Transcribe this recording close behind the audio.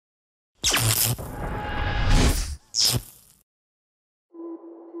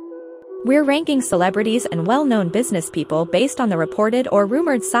We're ranking celebrities and well-known business people based on the reported or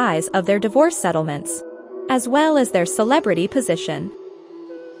rumored size of their divorce settlements, as well as their celebrity position.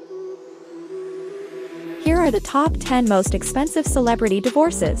 Here are the top 10 most expensive celebrity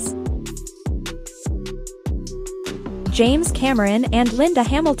divorces. James Cameron and Linda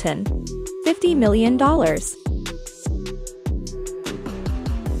Hamilton, $50 million.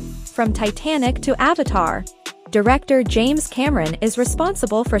 From Titanic to Avatar, director James Cameron is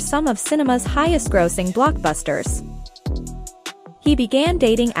responsible for some of cinema's highest-grossing blockbusters. He began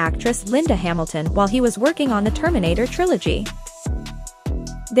dating actress Linda Hamilton while he was working on the Terminator trilogy.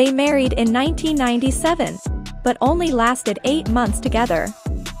 They married in 1997, but only lasted 8 months together.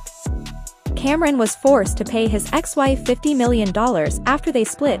 Cameron was forced to pay his ex-wife $50 million after they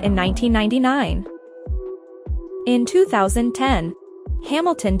split in 1999. In 2010,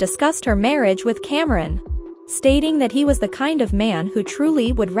 Hamilton discussed her marriage with Cameron, stating that he was the kind of man who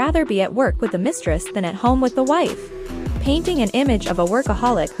truly would rather be at work with the mistress than at home with the wife, painting an image of a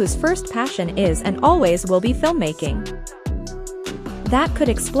workaholic whose first passion is and always will be filmmaking. That could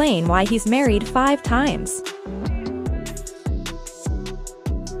explain why he's married 5 times.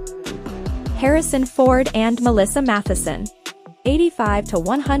 Harrison Ford and Melissa Mathison, $85 to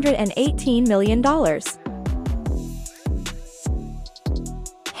 $118 million.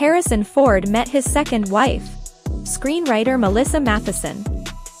 Harrison Ford met his second wife, screenwriter Melissa Mathison,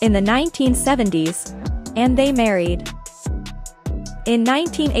 in the 1970s, and they married. In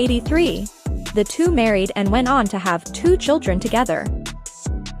 1983, the two married and went on to have 2 children together.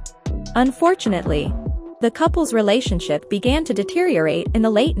 Unfortunately, the couple's relationship began to deteriorate in the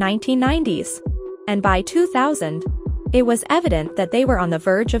late 1990s, and by 2000, it was evident that they were on the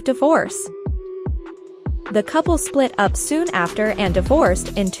verge of divorce. The couple split up soon after and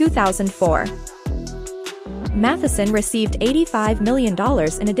divorced in 2004. Mathison received $85 million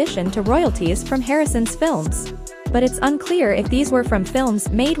in addition to royalties from Harrison's films, but it's unclear if these were from films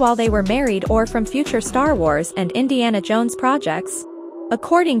made while they were married or from future Star Wars and Indiana Jones projects,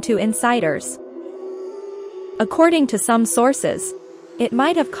 according to insiders. According to some sources, it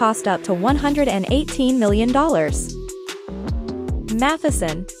might have cost up to $118 million.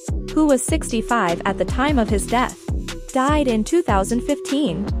 Mathison, who was 65 at the time of his death, died in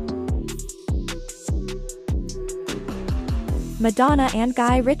 2015. Madonna and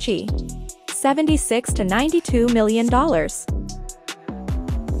Guy Ritchie, $76 to $92 million.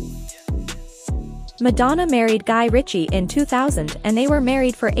 Madonna married Guy Ritchie in 2000 and they were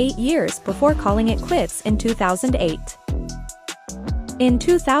married for 8 years before calling it quits in 2008. In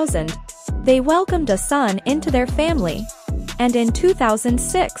 2000, they welcomed a son into their family, and in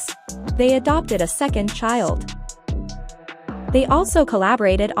 2006, they adopted a second child. They also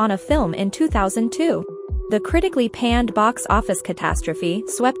collaborated on a film in 2002, the critically panned box office catastrophe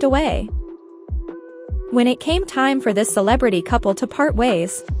Swept Away. When it came time for this celebrity couple to part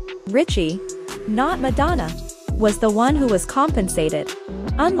ways, Ritchie, not Madonna, was the one who was compensated,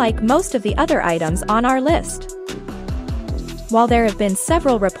 unlike most of the other items on our list. While there have been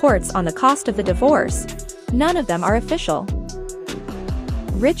several reports on the cost of the divorce, none of them are official.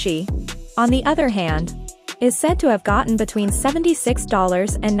 Ritchie, on the other hand, is said to have gotten between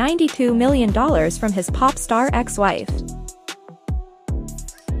 $76 and $92 million from his pop star ex-wife.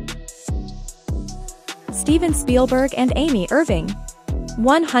 Steven Spielberg and Amy Irving,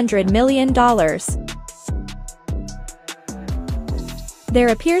 $100 million. There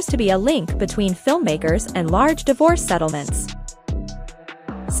appears to be a link between filmmakers and large divorce settlements.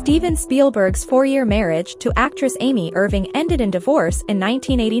 Steven Spielberg's 4-year marriage to actress Amy Irving ended in divorce in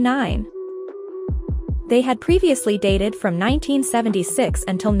 1989. They had previously dated from 1976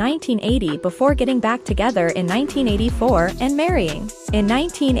 until 1980 before getting back together in 1984 and marrying in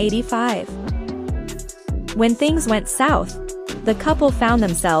 1985. When things went south, the couple found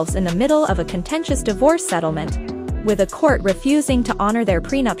themselves in the middle of a contentious divorce settlement, with a court refusing to honor their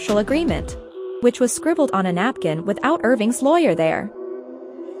prenuptial agreement, which was scribbled on a napkin without Irving's lawyer there.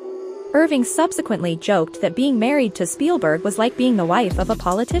 Irving subsequently joked that being married to Spielberg was like being the wife of a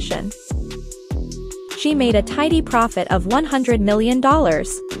politician. She made a tidy profit of $100 million.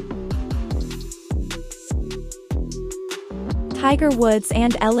 Tiger Woods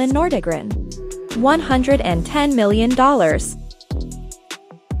and Elin Nordegren, $110 million.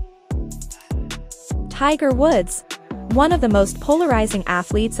 Tiger Woods, one of the most polarizing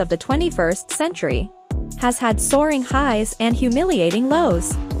athletes of the 21st century, has had soaring highs and humiliating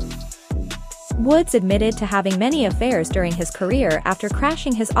lows. Woods admitted to having many affairs during his career after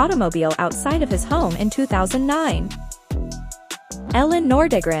crashing his automobile outside of his home in 2009. Elin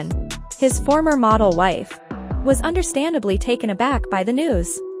Nordegren, his former model wife, was understandably taken aback by the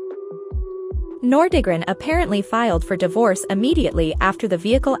news. Nordegren apparently filed for divorce immediately after the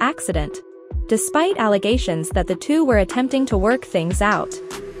vehicle accident, despite allegations that the two were attempting to work things out.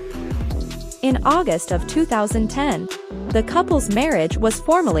 In August of 2010, the couple's marriage was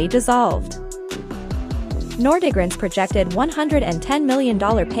formally dissolved. Nordegren's projected $110 million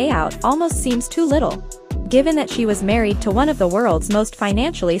payout almost seems too little, given that she was married to one of the world's most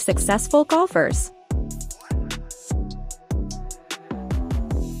financially successful golfers.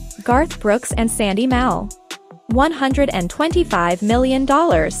 Garth Brooks and Sandy Mahl. $125 million.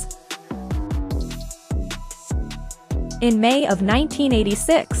 In May of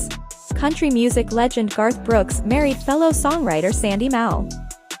 1986, country music legend Garth Brooks married fellow songwriter Sandy Mahl.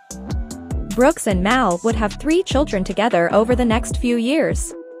 Brooks and Mahl would have 3 children together over the next few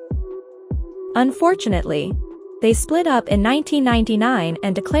years. Unfortunately, they split up in 1999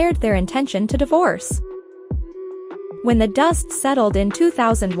 and declared their intention to divorce. When the dust settled in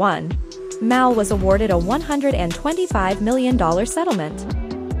 2001, Mahl was awarded a $125 million settlement.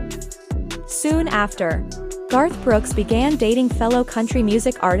 Soon after, Garth Brooks began dating fellow country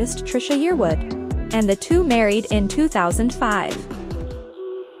music artist Trisha Yearwood, and the two married in 2005.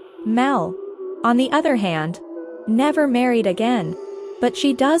 Mahl, on the other hand, never married again, but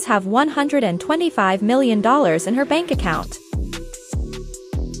she does have $125 million in her bank account.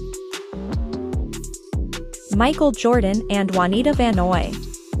 Michael Jordan and Juanita Vanoy.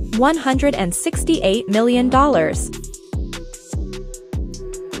 $168 million.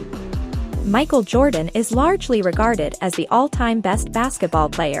 Michael Jordan is largely regarded as the all-time best basketball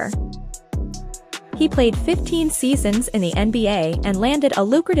player. He played 15 seasons in the NBA and landed a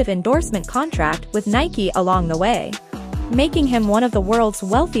lucrative endorsement contract with Nike along the way, making him one of the world's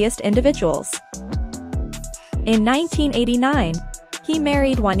wealthiest individuals. In 1989, he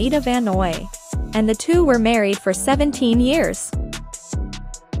married Juanita Vanoy, and the two were married for 17 years.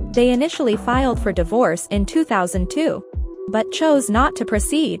 They initially filed for divorce in 2002, but chose not to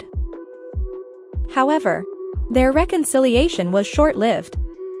proceed. However, their reconciliation was short-lived,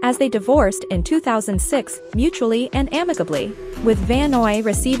 as they divorced in 2006 mutually and amicably, with Vanoy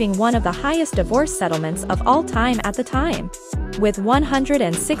receiving one of the highest divorce settlements of all time at the time, with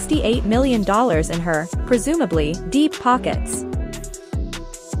 $168 million in her, presumably, deep pockets.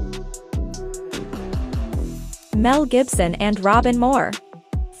 Mel Gibson and Robyn Moore.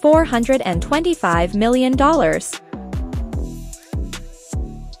 $425 million.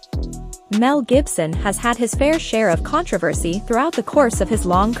 Mel Gibson has had his fair share of controversy throughout the course of his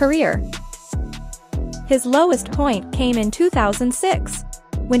long career. His lowest point came in 2006,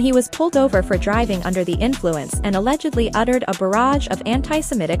 when he was pulled over for driving under the influence and allegedly uttered a barrage of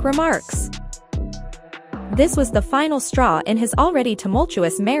anti-Semitic remarks. This was the final straw in his already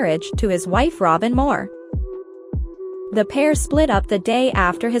tumultuous marriage to his wife Robyn Moore. The pair split up the day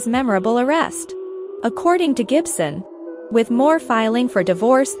after his memorable arrest, according to Gibson, with Moore filing for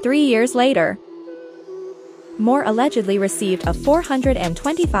divorce 3 years later. Moore allegedly received a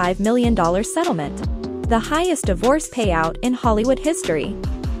 $425 million settlement, the highest divorce payout in Hollywood history,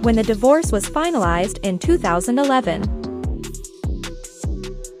 when the divorce was finalized in 2011.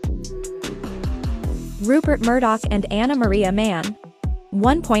 Rupert Murdoch and Anna Maria Mann.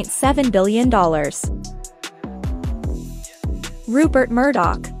 $1.7 billion. Rupert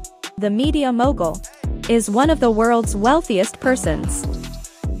Murdoch, the media mogul, is one of the world's wealthiest persons.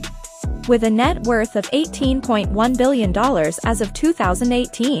 With a net worth of $18.1 billion as of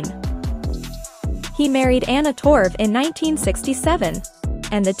 2018. He married Anna Torv in 1967,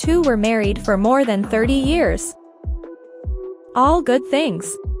 and the two were married for more than 30 years. All good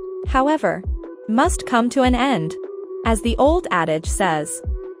things, however, must come to an end, as the old adage says.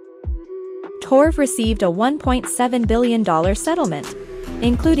 Torv received a $1.7 billion settlement,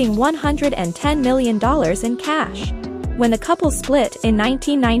 including $110 million in cash, when the couple split in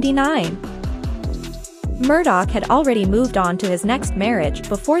 1999. Murdoch had already moved on to his next marriage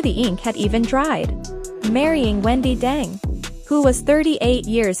before the ink had even dried, marrying Wendy Deng, who was 38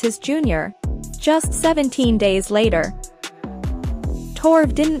 years his junior, just 17 days later.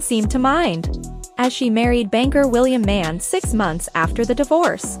 Torv didn't seem to mind, as she married banker William Mann 6 months after the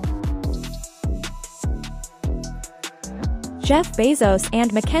divorce. Jeff Bezos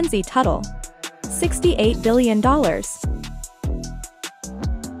and Mackenzie Tuttle. $68 billion.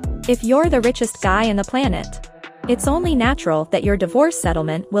 If you're the richest guy in the planet, it's only natural that your divorce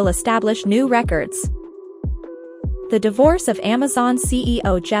settlement will establish new records. The divorce of Amazon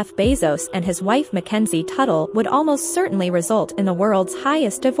CEO Jeff Bezos and his wife Mackenzie Tuttle would almost certainly result in the world's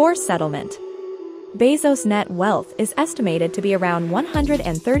highest divorce settlement. Bezos' net wealth is estimated to be around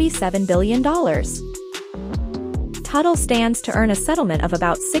 $137 billion. Tuttle stands to earn a settlement of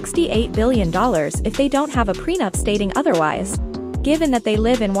about $68 billion if they don't have a prenup stating otherwise, given that they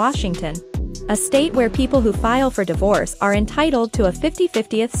live in Washington, a state where people who file for divorce are entitled to a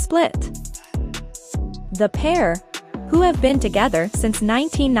 50-50th split. The pair, who have been together since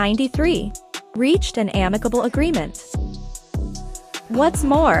 1993, reached an amicable agreement. What's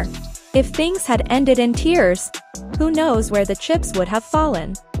more, if things had ended in tears, who knows where the chips would have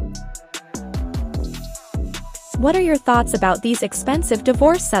fallen. What are your thoughts about these expensive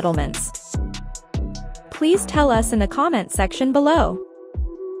divorce settlements? Please tell us in the comment section below.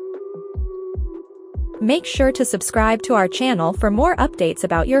 Make sure to subscribe to our channel for more updates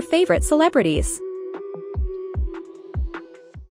about your favorite celebrities.